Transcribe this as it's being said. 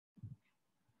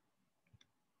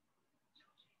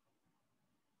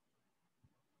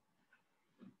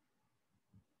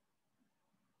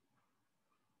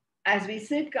As we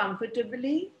sit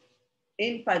comfortably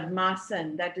in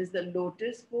Padmasana, that is the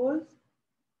lotus pose,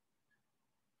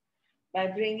 by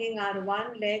bringing our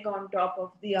one leg on top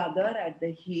of the other at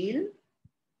the heel.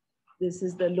 This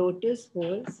is the lotus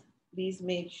pose. Please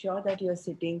make sure that you're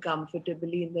sitting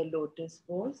comfortably in the lotus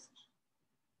pose.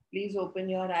 Please open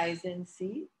your eyes and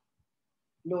see.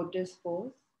 Lotus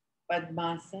pose,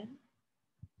 Padmasana.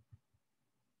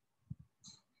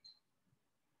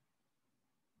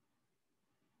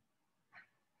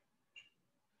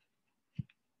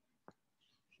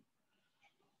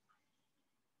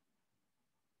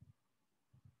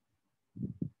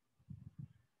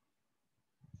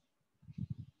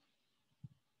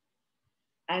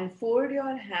 And fold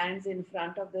your hands in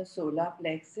front of the solar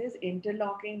plexus,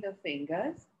 interlocking the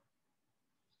fingers.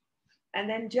 And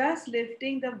then just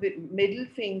lifting the middle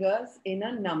fingers in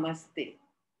a namaste.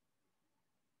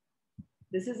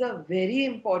 This is a very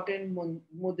important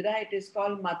mudra. It is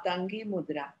called Matangi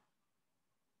Mudra.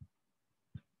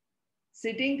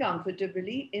 Sitting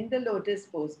comfortably in the lotus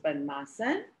pose,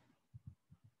 Padmasana,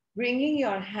 bringing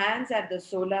your hands at the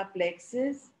solar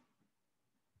plexus,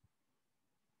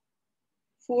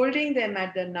 folding them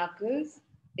at the knuckles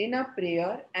in a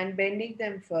prayer and bending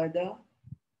them further.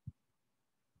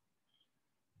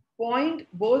 Point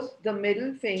both the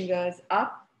middle fingers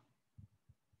up,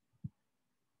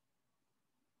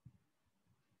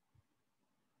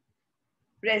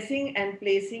 pressing and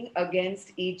placing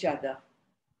against each other.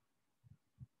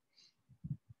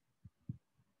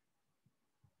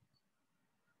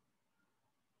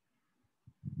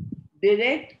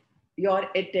 Direct your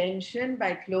attention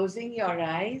by closing your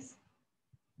eyes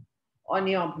on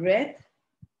your breath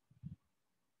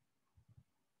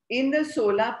in the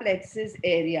solar plexus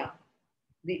area,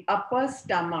 the upper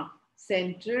stomach,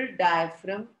 central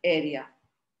diaphragm area.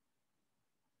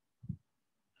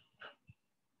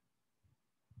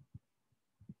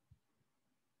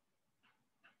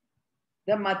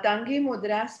 The Matangi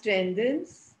Mudra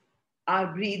strengthens our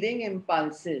breathing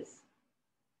impulses,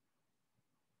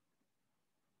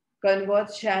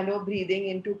 converts shallow breathing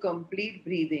into complete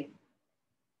breathing.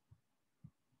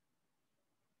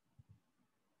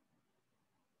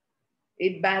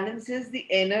 It balances the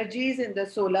energies in the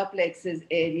solar plexus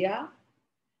area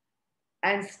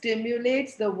and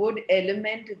stimulates the wood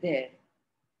element there.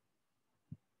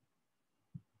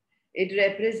 It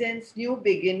represents new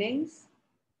beginnings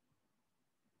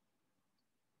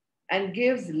and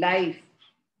gives life,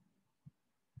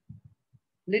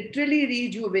 literally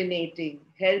rejuvenating,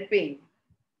 helping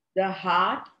the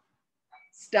heart,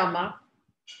 stomach,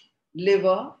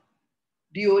 liver,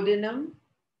 duodenum,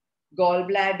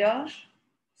 gallbladder,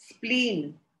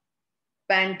 spleen,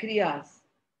 pancreas,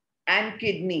 and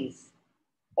kidneys,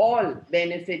 all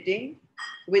benefiting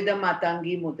with the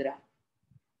Matangi Mudra.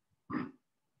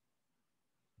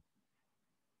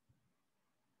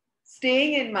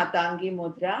 Staying in Matangi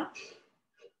Mudra,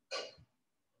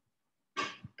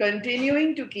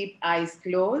 continuing to keep eyes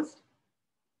closed.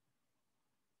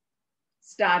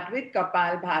 Start with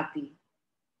Kapalbhati.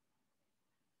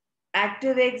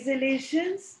 Active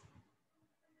exhalations,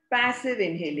 passive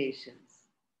inhalations.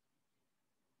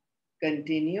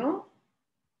 Continue.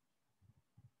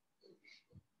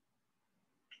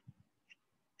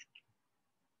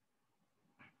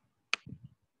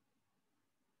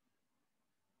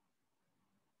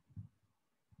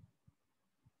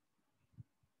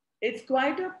 It's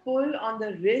quite a pull on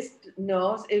the wrist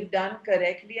nerves if done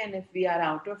correctly and if we are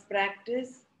out of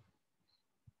practice.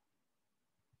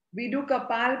 We do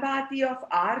Kapalbhati of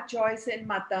our choice in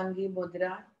Matangi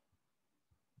Mudra.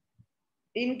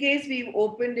 In case we've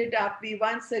opened it up, we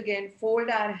once again fold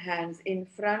our hands in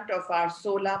front of our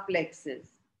solar plexus,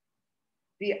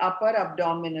 the upper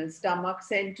abdominal, stomach,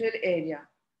 central area,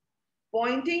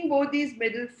 pointing both these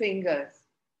middle fingers,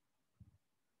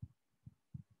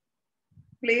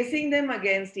 placing them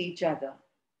against each other,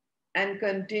 and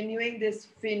continuing this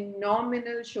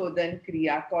phenomenal Shodhan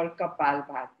Kriya called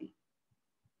Kapalbhati.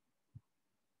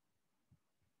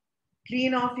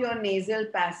 Clean off your nasal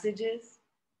passages.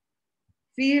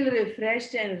 Feel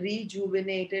refreshed and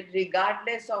rejuvenated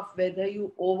regardless of whether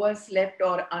you overslept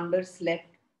or underslept.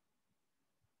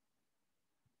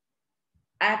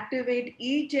 Activate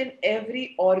each and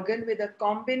every organ with a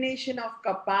combination of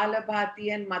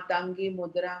Kapalabhati and Matangi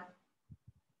Mudra,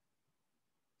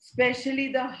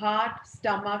 especially the heart,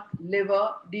 stomach,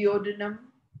 liver, duodenum,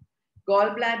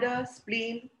 gallbladder,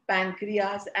 spleen,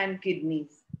 pancreas, and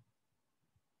kidneys.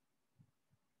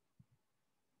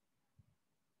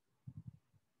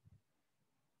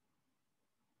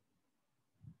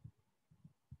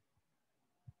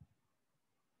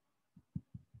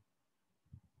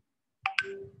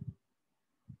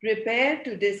 Prepare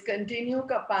to discontinue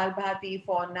Kapalbhati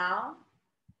for now,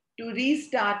 to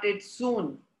restart it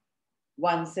soon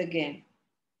once again.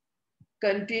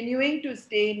 Continuing to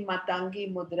stay in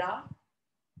Matangi Mudra,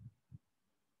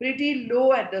 pretty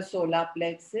low at the solar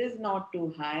plexus, not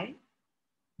too high.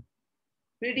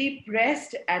 Pretty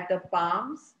pressed at the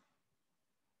palms.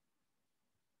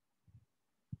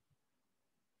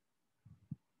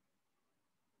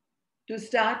 To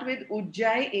start with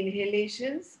Ujjayi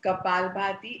inhalations,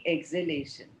 Kapalbhati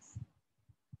exhalations.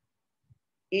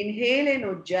 Inhale in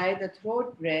Ujjayi, the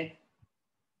throat breath,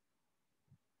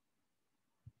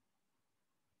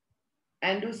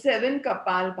 and do 7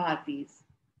 Kapalbhatis.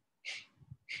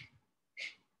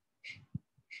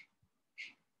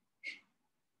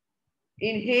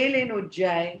 Inhale in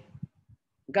Ujjayi,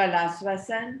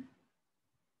 Galasvasan,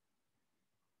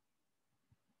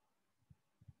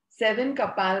 7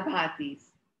 Kapalbhatis.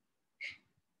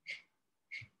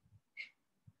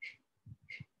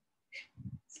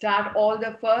 Start all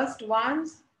the first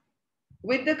ones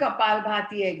with the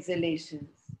Kapalbhati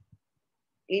exhalations.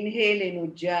 Inhale in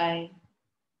Ujjayi,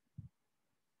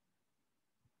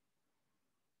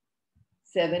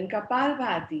 7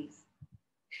 Kapalbhatis.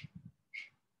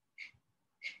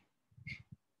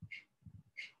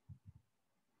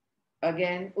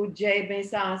 Again, Ujjayi में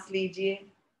सांस लीजिए,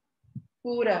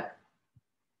 पूरक.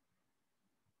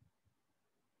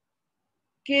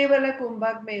 केवल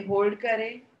कुंभक में hold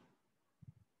करें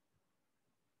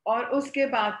और उसके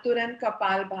बाद तुरंत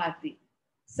कपालभाति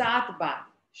 7 बार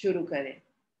शुरू करें.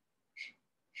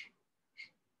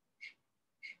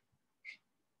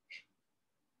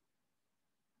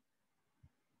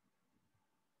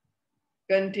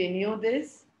 Continue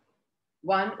this.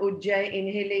 1 Ujjayi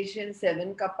inhalation,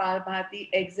 7 Kapalbhati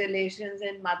exhalations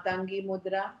in Matangi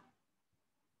Mudra.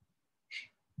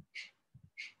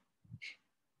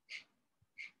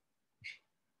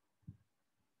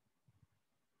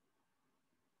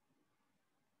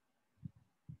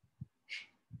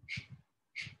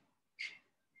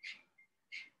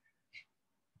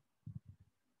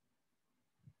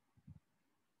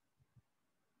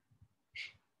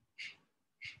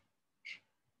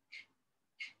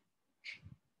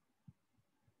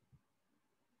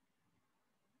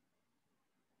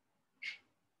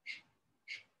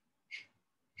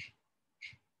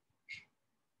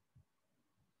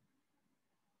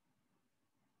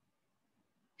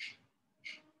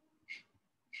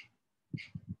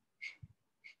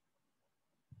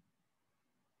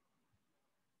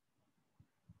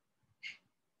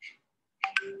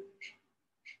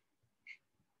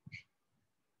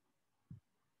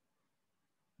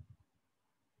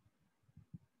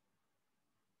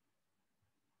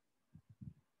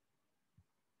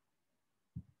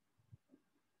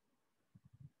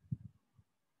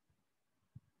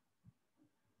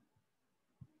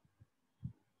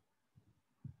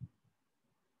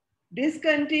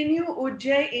 Discontinue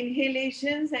Ujjayi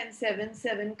inhalations and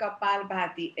 7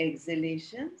 Kapalbhati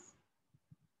exhalations.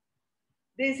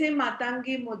 They say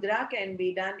Matangi Mudra can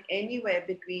be done anywhere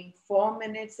between 4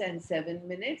 minutes and 7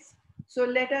 minutes. So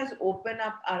let us open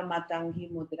up our Matangi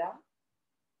Mudra.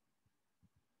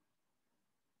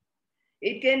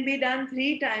 It can be done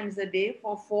 3 times a day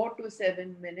for 4 to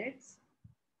 7 minutes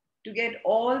to get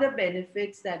all the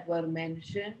benefits that were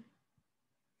mentioned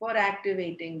for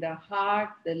activating the heart,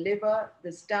 the liver,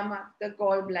 the stomach, the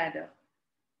gallbladder,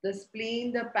 the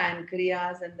spleen, the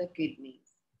pancreas, and the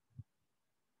kidneys.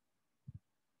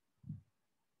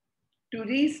 To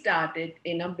restart it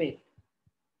in a bit.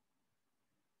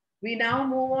 We now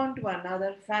move on to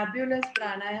another fabulous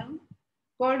pranayam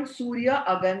called Surya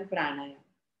Agan Pranayam.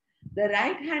 The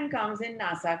right hand comes in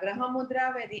Nasagraha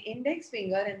Mudra, where the index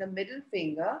finger and the middle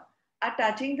finger are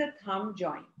touching the thumb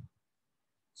joint.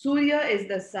 Surya is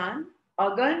the sun.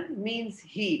 Agan means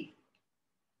heat.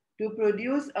 To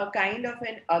produce a kind of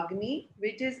an Agni,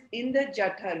 which is in the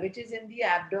Jathar, which is in the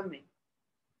abdomen.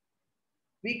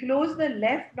 We close the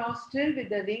left nostril with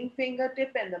the ring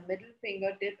fingertip and the middle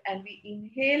fingertip, and we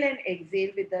inhale and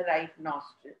exhale with the right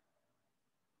nostril.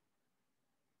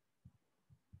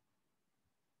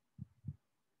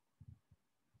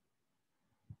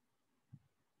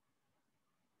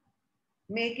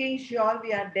 Making sure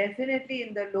we are definitely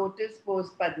in the lotus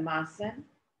pose Padmasana,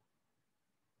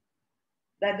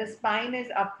 that the spine is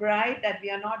upright, that we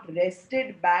are not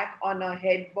rested back on a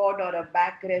headboard or a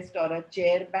backrest or a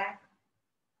chair back.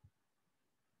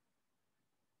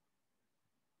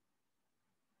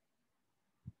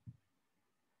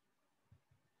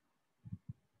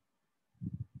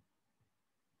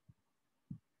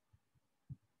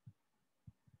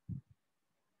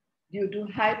 Due to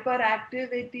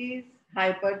hyperactivities,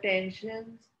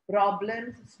 hypertensions,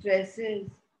 problems, stresses,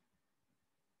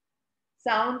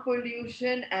 sound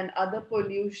pollution and other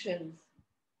pollutions.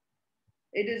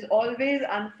 It is always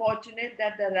unfortunate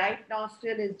that the right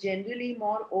nostril is generally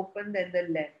more open than the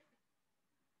left.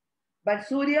 But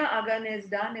Surya Agan is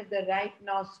done if the right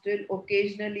nostril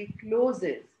occasionally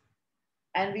closes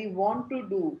and we want to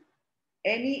do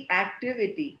any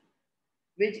activity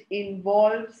which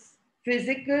involves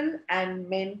physical and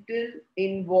mental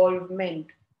involvement.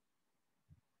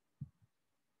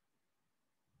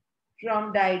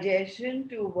 From digestion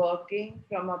to working,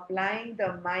 from applying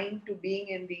the mind to being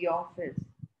in the office,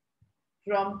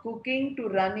 from cooking to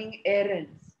running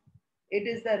errands, it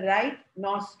is the right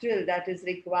nostril that is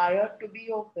required to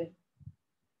be open.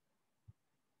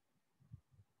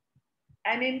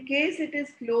 And in case it is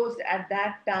closed at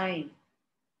that time,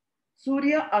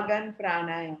 Surya Agan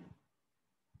Pranayam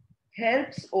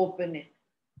helps open it.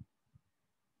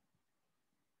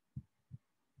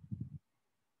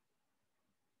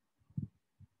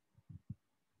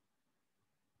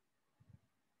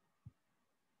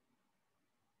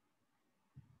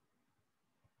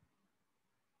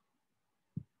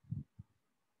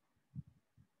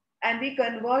 And we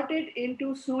convert it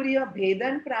into Surya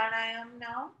Bhedan Pranayam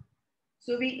now.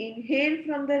 So we inhale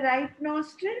from the right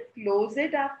nostril, close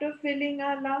it after filling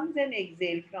our lungs, and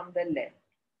exhale from the left.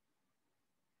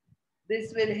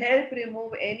 This will help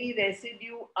remove any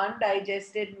residue,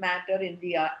 undigested matter in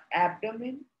the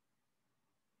abdomen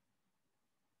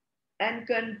and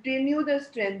continue the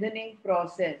strengthening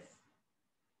process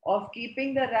of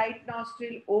keeping the right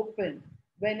nostril open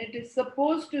when it is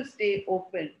supposed to stay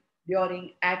open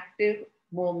during active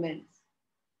moments.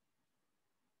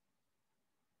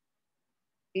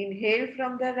 Inhale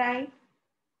from the right,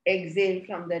 exhale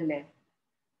from the left.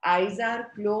 Eyes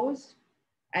are closed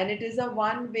and it is a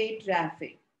one-way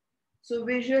traffic. So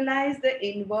visualize the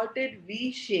inverted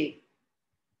V shape.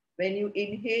 When you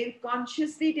inhale,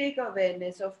 consciously take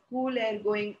awareness of cool air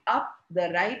going up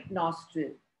the right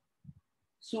nostril.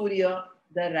 Surya,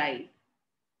 the right.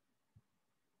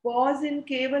 Pause in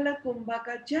Kevala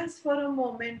Kumbhaka just for a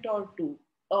moment or two.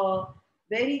 A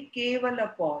very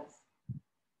Kevala pause.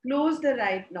 Close the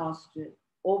right nostril,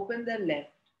 open the left,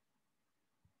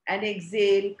 and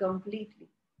exhale completely.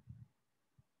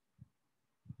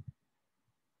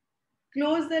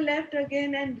 Close the left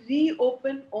again and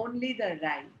reopen only the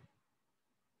right.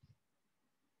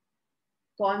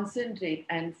 Concentrate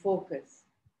and focus.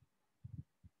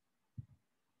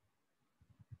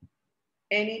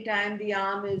 Anytime the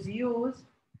arm is used,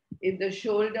 if the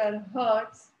shoulder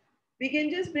hurts, we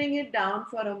can just bring it down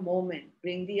for a moment.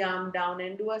 Bring the arm down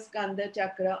and do a Skanda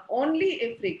Chakra only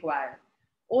if required.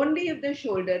 Only if the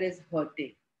shoulder is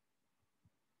hurting.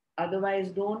 Otherwise,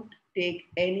 don't take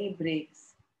any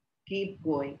breaks. Keep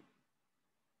going.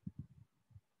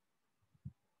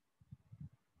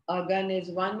 Agan is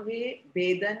one way.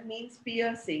 Vedan means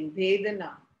piercing.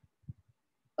 Vedana.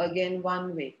 Again,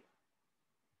 one way.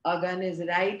 Agan is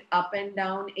right, up and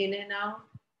down, in and out.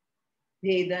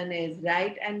 Vedan is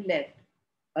right and left.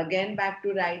 Again, back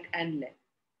to right and left.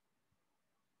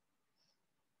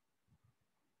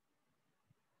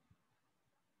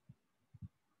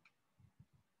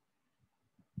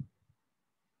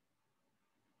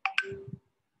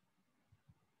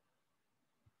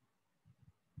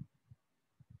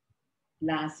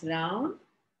 Last round.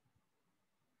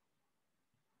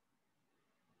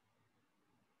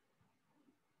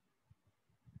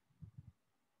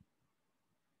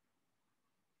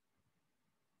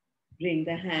 Bring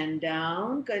the hand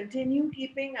down. Continue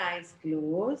keeping eyes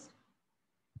closed.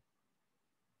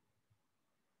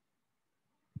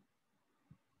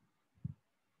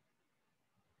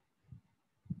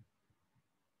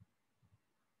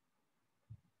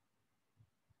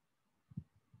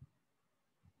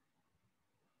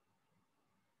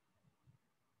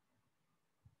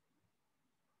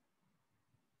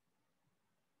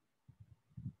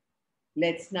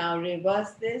 Let's now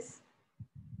reverse this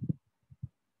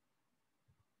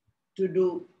to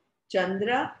do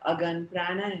Chandra Agan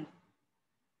Pranayam.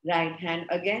 Right hand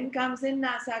again comes in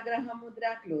Nasagraha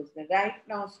Mudra. Close the right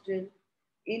nostril.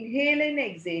 Inhale and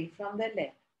exhale from the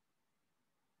left.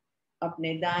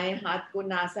 अपने दाएं हाथ को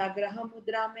नासाग्रह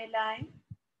मुद्रा में लाएं.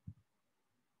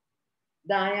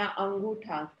 दायां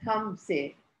अंगूठा thumb से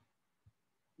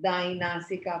दाईं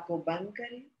नासिका को बंद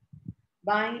करें.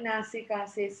 बाईं नासिका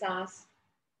से सांस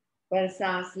पर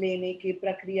सांस लेने की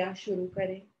प्रक्रिया शुरू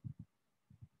करें.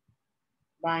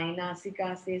 बाईं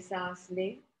नासिका से सांस ले.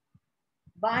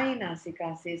 बाईं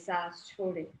नासिका से सांस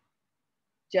छोड़े.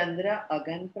 चंद्र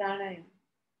अगन प्राणायाम.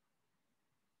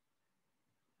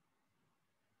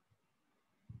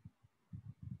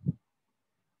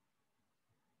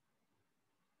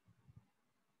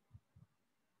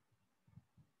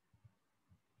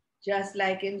 Just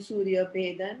like in Surya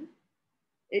Vedan,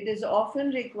 it is often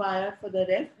required for the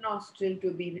left nostril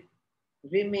to be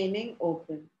remaining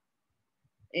open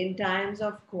in times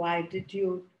of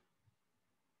quietude,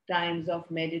 times of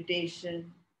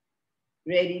meditation,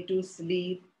 ready to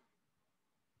sleep,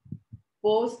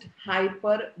 post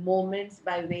hyper moments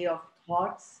by way of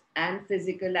thoughts and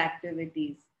physical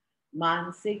activities,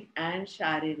 mansik and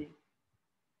sharirik.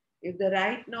 If the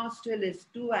right nostril is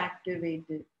too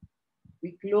activated,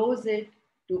 we close it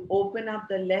to open up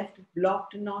the left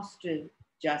blocked nostril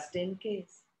just in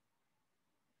case.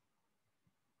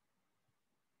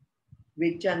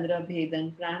 With Chandra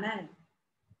Bhedan Pranayam.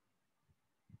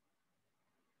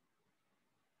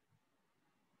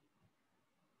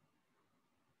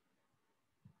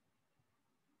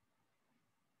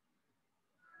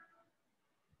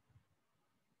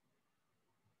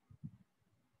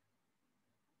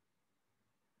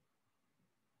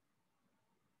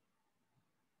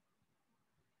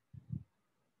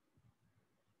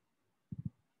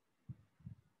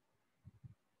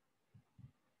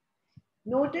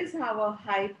 Notice how a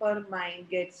hyper mind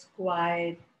gets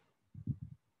quiet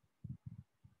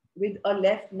with a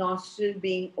left nostril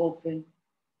being open,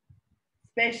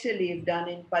 especially if done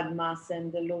in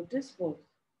Padmasana, the lotus pose.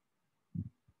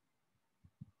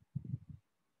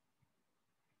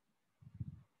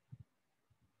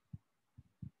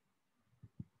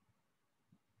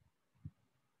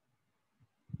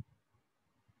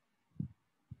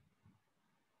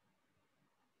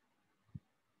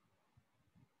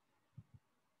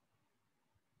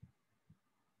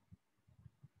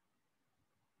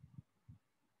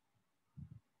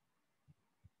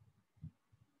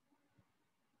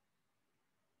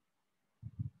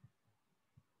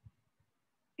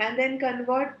 And then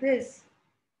convert this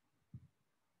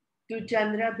to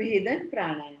Chandra Bhedan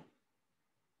Pranayam.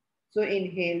 So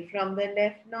inhale from the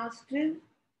left nostril,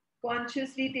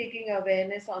 consciously taking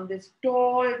awareness on this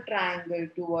tall triangle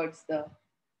towards the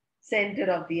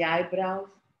center of the eyebrows.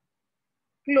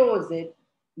 Close it,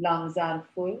 lungs are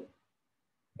full.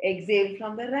 Exhale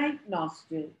from the right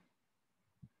nostril,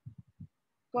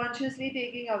 consciously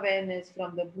taking awareness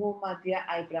from the Bhumadhya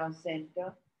eyebrow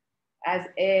center as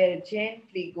air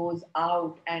gently goes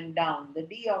out and down, the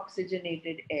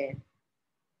deoxygenated air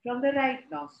from the right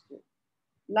nostril.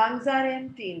 Lungs are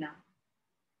empty now.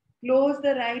 Close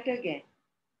the right again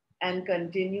and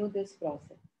continue this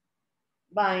process.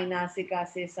 बाएं नासिका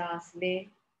से सांस ले,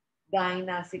 दाएं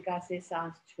नासिका से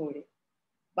सांस छोड़े.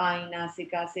 बाएं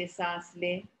नासिका से सांस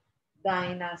ले,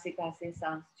 दाएं नासिका से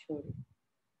सांस छोड़े.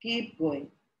 Keep going.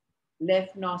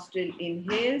 Left nostril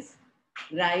inhales,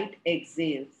 right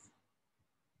exhales.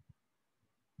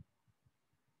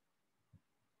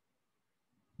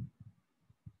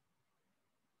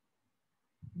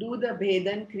 Do the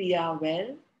Bhedan Kriya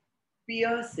well.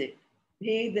 Pierce it.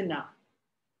 Bhedana.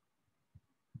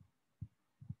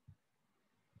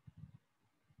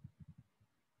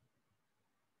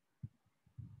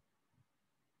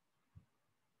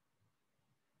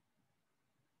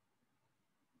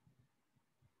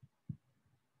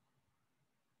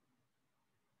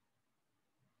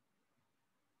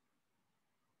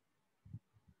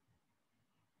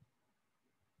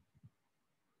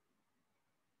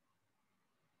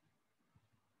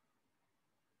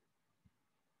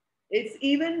 It's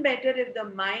even better if the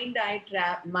mind's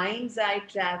eye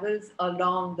travels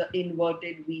along the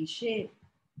inverted V shape.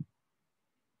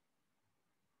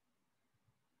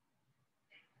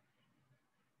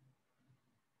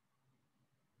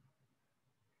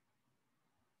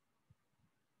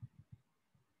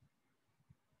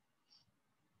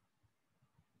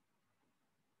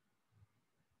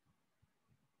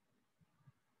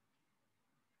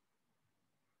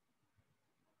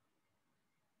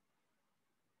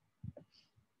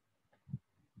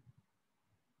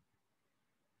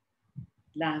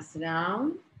 Last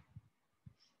round.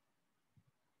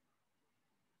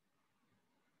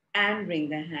 And bring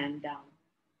the hand down.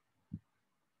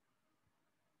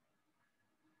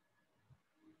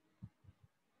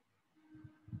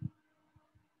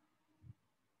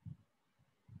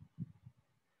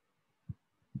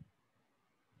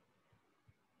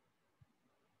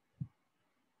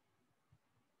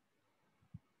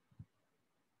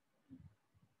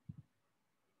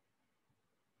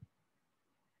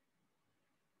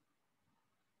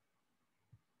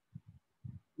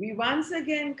 We once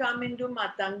again come into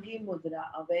Matangi Mudra,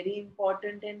 a very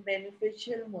important and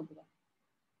beneficial mudra.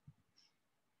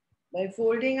 By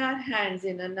folding our hands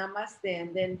in a namaste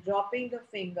and then dropping the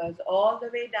fingers all the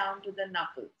way down to the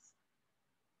knuckles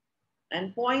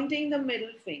and pointing the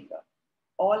middle finger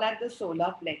all at the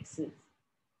solar plexus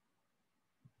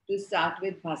to start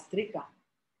with Bhastrika.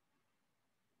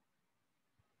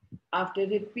 After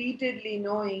repeatedly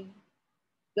knowing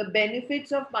the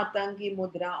benefits of Matangi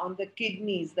Mudra on the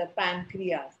kidneys, the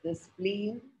pancreas, the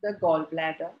spleen, the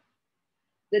gallbladder,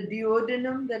 the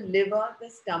duodenum, the liver, the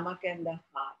stomach, and the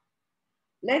heart.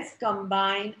 Let's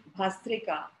combine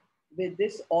Bhastrika with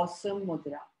this awesome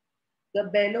mudra. The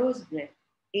bellows breath,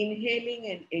 inhaling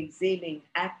and exhaling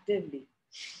actively.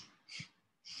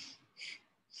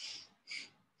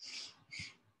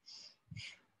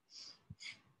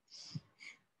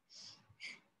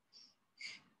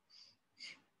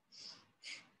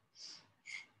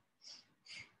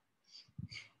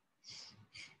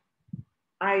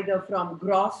 Either from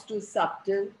gross to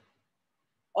subtle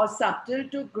or subtle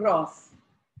to gross,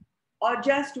 or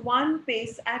just one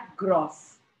pace at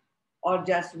gross, or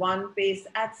just one pace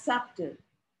at subtle,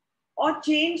 or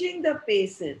changing the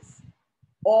paces.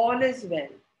 All is well.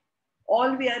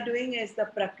 All we are doing is the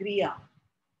prakriya,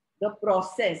 the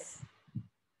process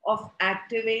of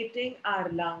activating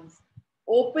our lungs,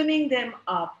 opening them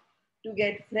up to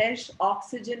get fresh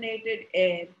oxygenated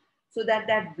air so that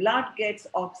that blood gets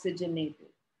oxygenated,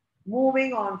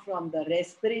 moving on from the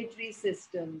respiratory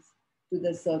systems to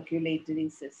the circulatory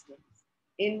systems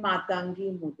in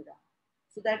Matangi Mudra,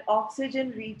 so that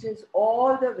oxygen reaches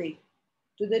all the way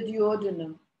to the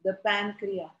duodenum, the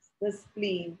pancreas, the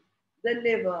spleen, the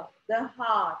liver, the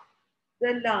heart,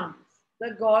 the lungs,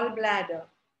 the gallbladder,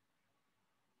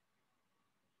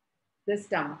 the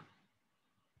stomach.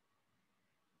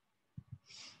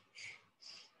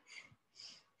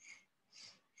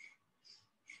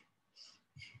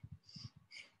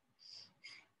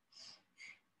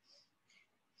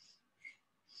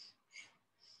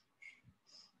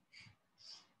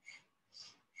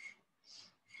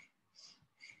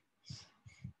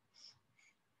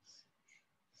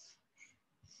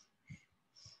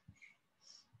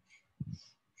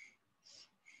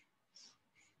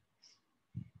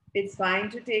 It's fine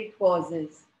to take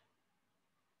pauses.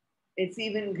 It's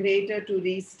even greater to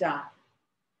restart.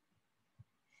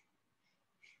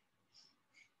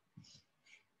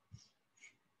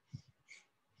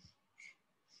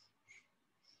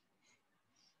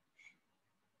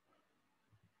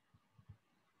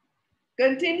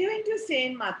 Continuing to stay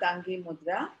in Matangi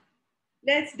Mudra,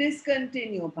 let's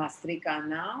discontinue Bhastrika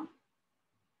now.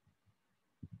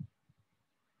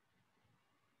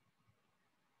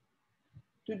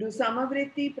 To do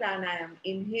Samavritti Pranayam,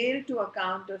 inhale to a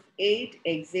count of 8,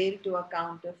 exhale to a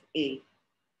count of 8.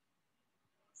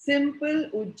 Simple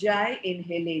Ujjayi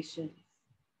inhalations.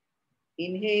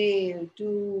 Inhale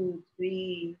 2,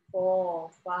 3,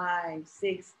 4, 5,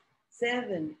 6,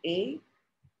 7, 8.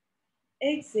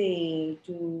 Exhale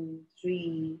 2,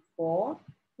 3, 4,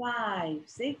 5,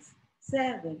 6,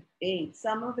 7, 8.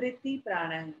 Samavritti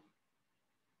Pranayam.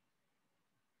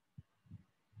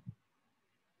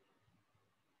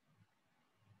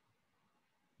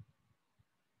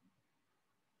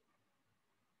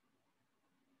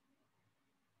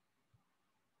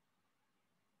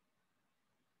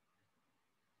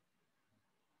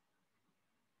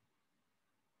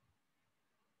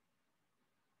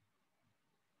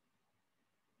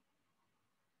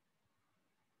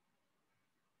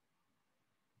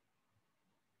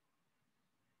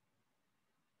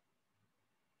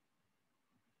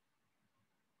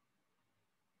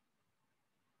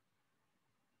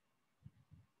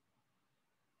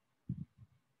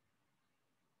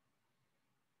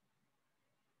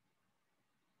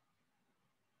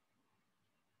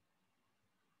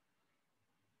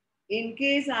 In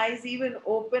case eyes even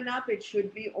open up, it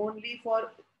should be only for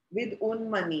with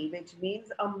unmani, which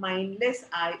means a mindless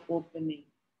eye opening,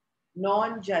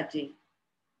 non-judging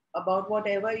about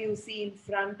whatever you see in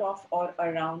front of or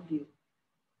around you.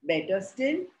 Better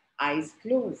still, eyes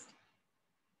closed.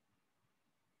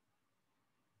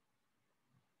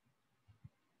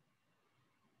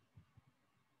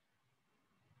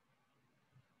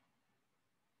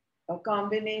 A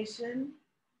combination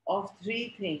of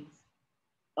three things,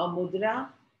 a mudra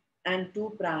and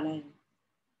two pranayams.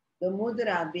 The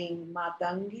mudra being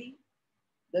Matangi,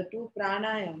 the two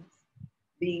pranayams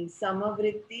being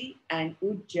Samavritti and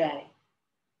Ujjayi.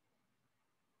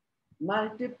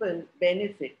 Multiple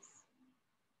benefits.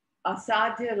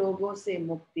 Asadhya rogo se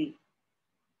mukti.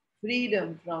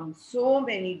 Freedom from so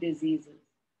many diseases.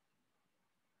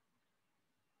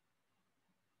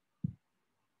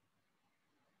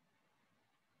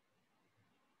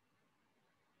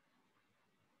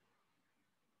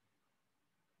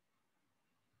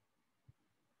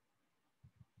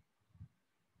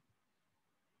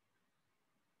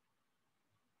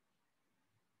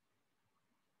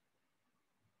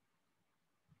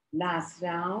 Last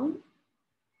round.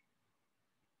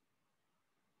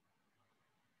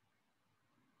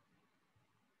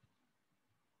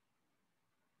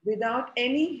 without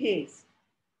any haste.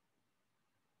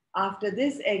 After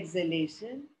this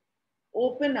exhalation,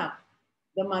 open up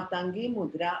the Matangi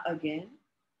Mudra again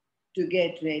to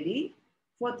get ready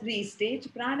for three-stage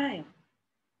pranayam.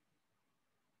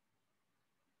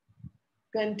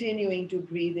 Continuing to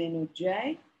breathe in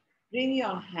Ujjayi, bring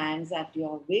your hands at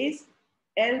your waist,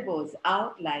 elbows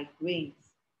out like wings.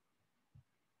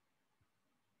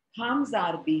 Thumbs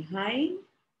are behind,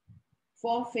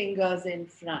 four fingers in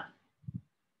front.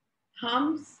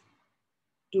 Thumbs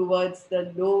towards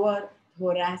the lower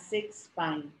thoracic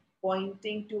spine,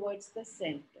 pointing towards the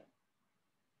center.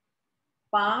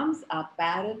 Palms are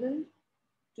parallel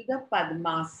to the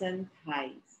Padmasana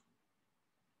thighs.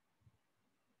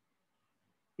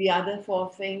 The other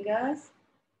four fingers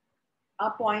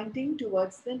are pointing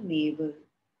towards the navel.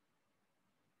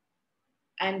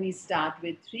 And we start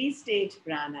with three-stage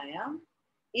pranayam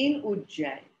in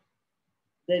Ujjayi.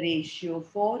 The ratio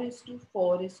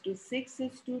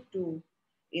 4:4:6:2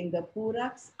 in the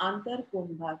Puraks, Antar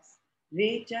Kumbhaks,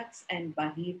 Rechaks and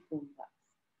Bahir Kumbhaks.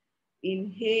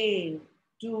 Inhale,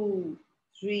 2,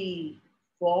 3,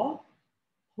 4.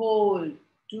 Hold,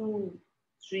 2,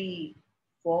 3,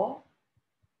 4.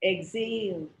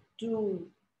 Exhale,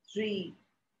 2, 3,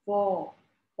 4,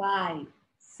 5,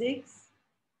 6.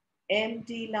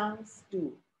 Empty lungs,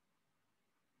 2.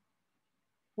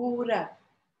 Purak,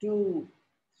 2,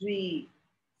 3,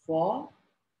 4.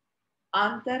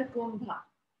 Antar Kumbha,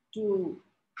 2,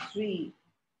 3,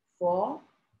 4.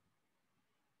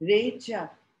 Rechak,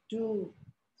 2,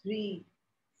 3,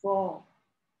 4,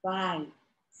 5,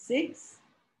 6.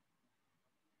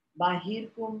 Bahir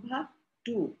Kumbha,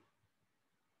 2.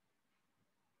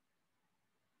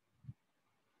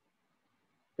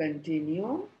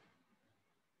 Continue.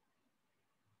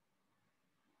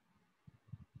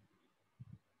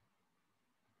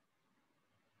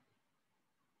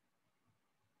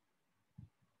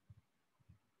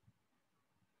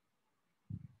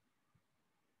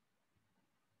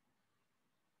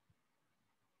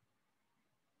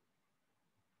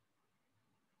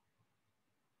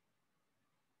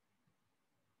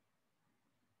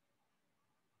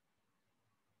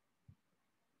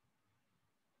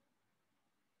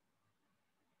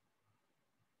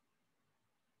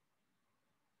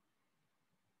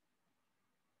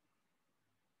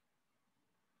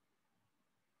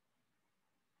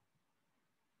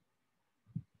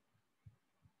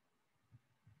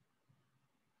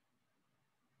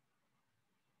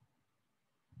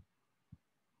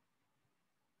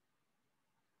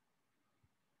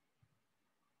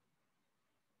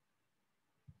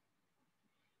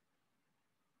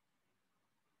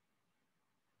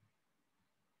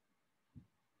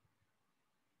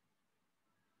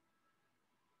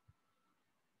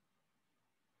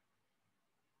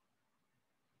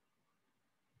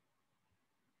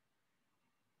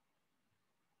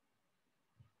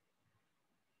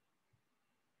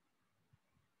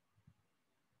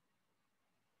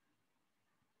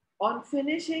 On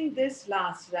finishing this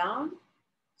last round,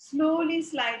 slowly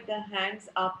slide the hands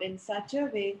up in such a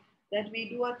way that we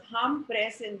do a thumb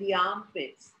press in the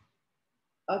armpits,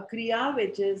 a kriya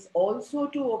which is also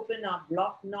to open our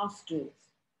blocked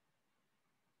nostrils.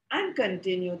 And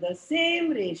continue the same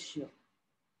ratio,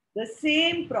 the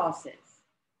same process.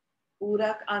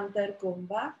 Urak Antar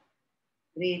Kumbha,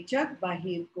 Rechak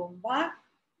Bahir Kumbha,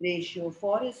 ratio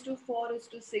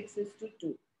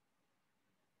 4:4:6:2.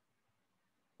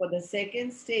 For the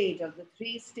second stage of the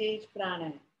three-stage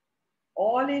pranayam,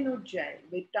 all in Ujjayi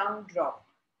with tongue dropped.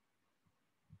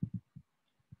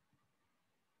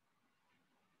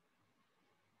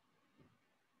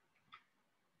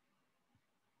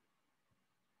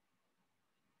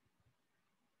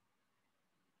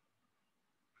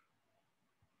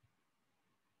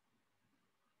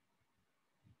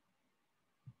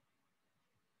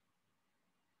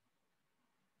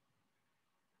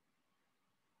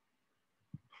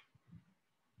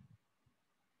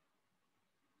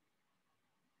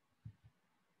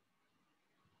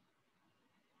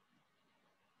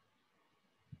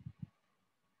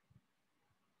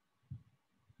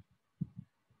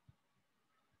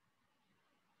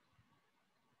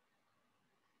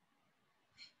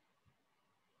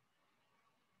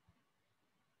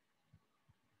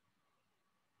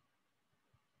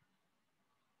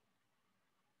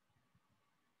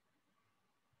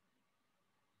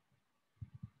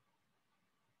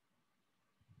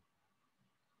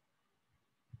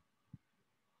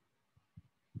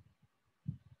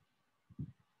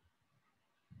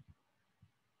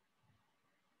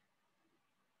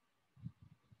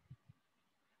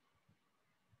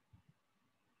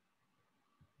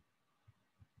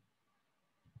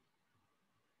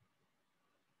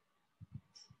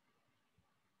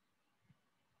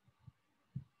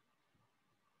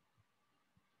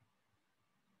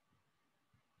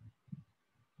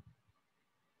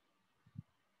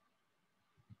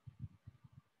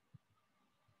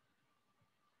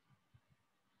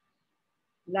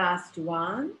 Last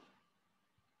one.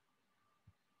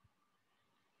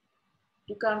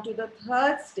 To come to the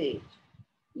third stage.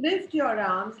 Lift your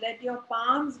arms, let your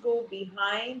palms go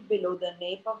behind below the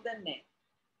nape of the neck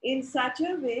in such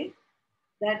a way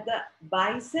that the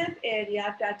bicep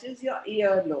area touches your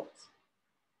earlobes.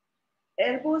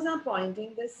 Elbows are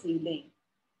pointing the ceiling.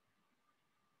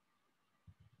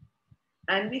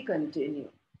 And we continue.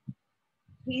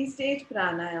 3-stage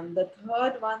pranayam, the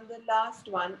third one, the last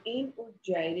one in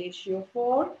Ujjayi ratio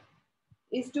 4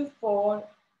 is to 4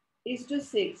 is to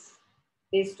 6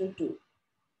 is to 2.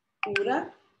 Purak,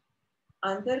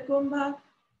 Antar Kumbha,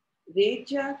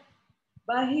 Rechak,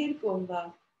 Bahir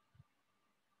Kumbha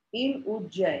in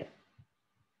Ujjayi.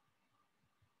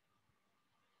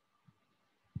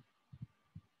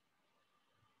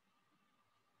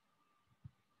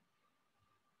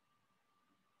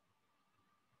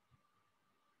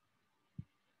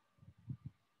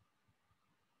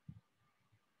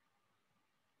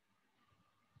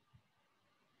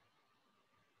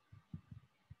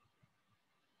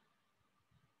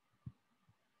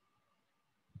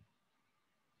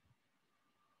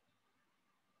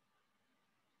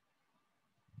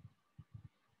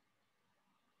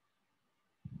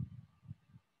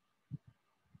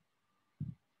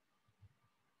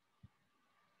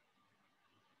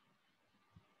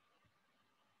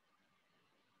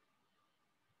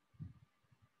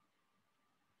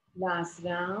 Last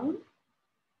round.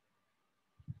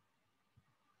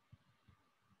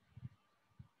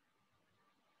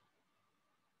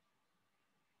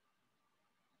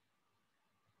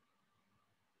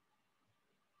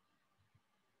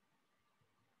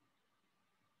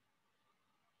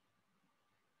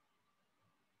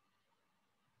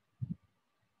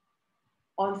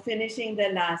 On finishing the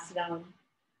last round,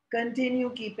 continue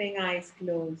keeping eyes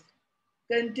closed.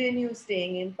 Continue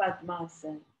staying in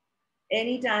Padmasana.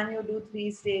 Anytime you do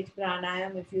 3-stage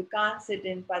pranayam, if you can't sit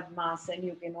in Padmasana,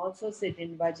 you can also sit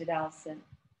in Vajrasana.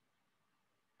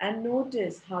 And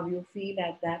notice how you feel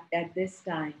at this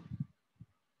time.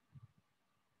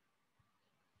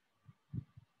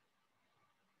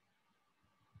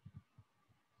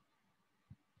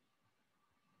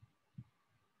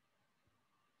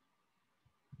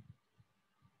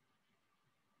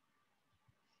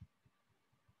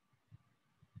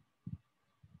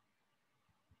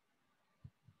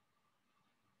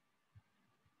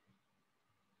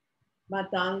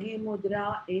 Matangi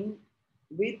Mudra in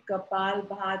with Kapal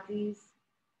Bhatis,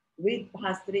 with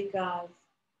Bhastrikas,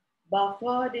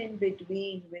 buffered in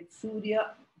between with Surya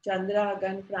Chandra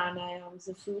Agan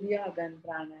Pranayams, Surya Agan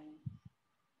Pranayams,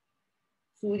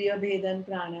 Surya Bhedan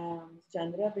Pranayams,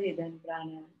 Chandra Bhedan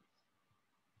Pranayams.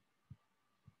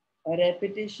 A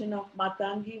repetition of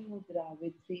Matangi Mudra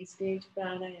with 3-stage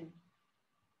pranayam.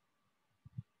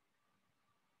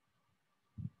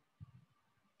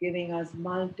 Giving us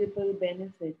multiple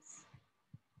benefits,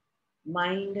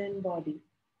 mind and body,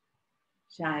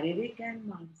 Sharirik and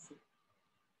Manasik.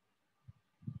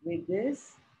 With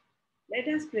this, let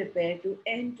us prepare to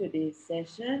end today's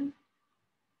session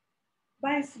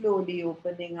by slowly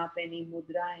opening up any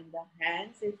mudra in the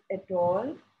hands, if at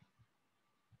all,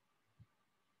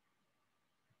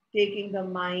 taking the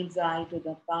mind's eye to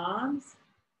the palms,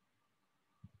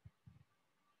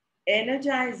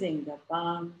 energizing the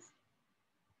palms,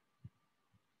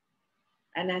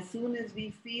 and as soon as we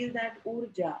feel that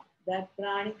urja, that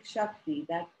pranic shakti,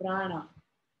 that prana,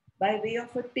 by way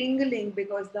of a tingling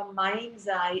because the mind's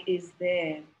eye is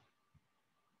there,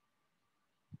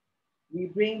 we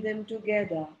bring them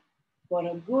together for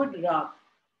a good rub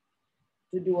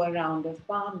to do a round of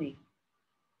palming.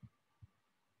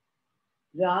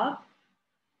 Rub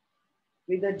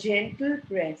with a gentle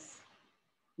press,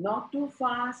 not too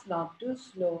fast, not too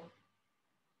slow.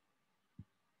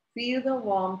 Feel the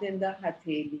warmth in the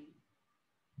hatheli.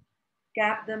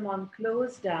 Cap them on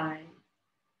closed eyes.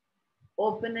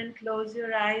 Open and close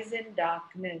your eyes in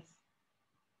darkness.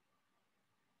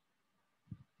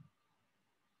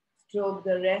 Stroke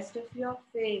the rest of your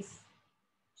face,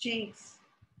 cheeks,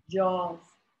 jaws,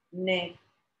 neck,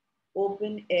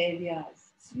 open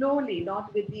areas. Slowly,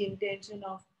 not with the intention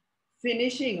of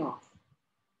finishing off.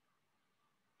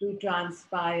 To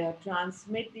transpire,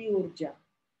 transmit the urja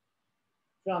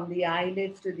from the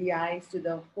eyelids to the eyes to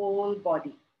the whole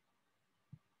body.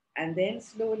 And then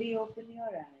slowly open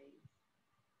your eyes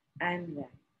and rise.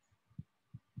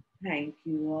 Thank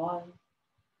you all.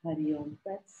 Hari Om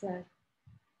Tat Sat.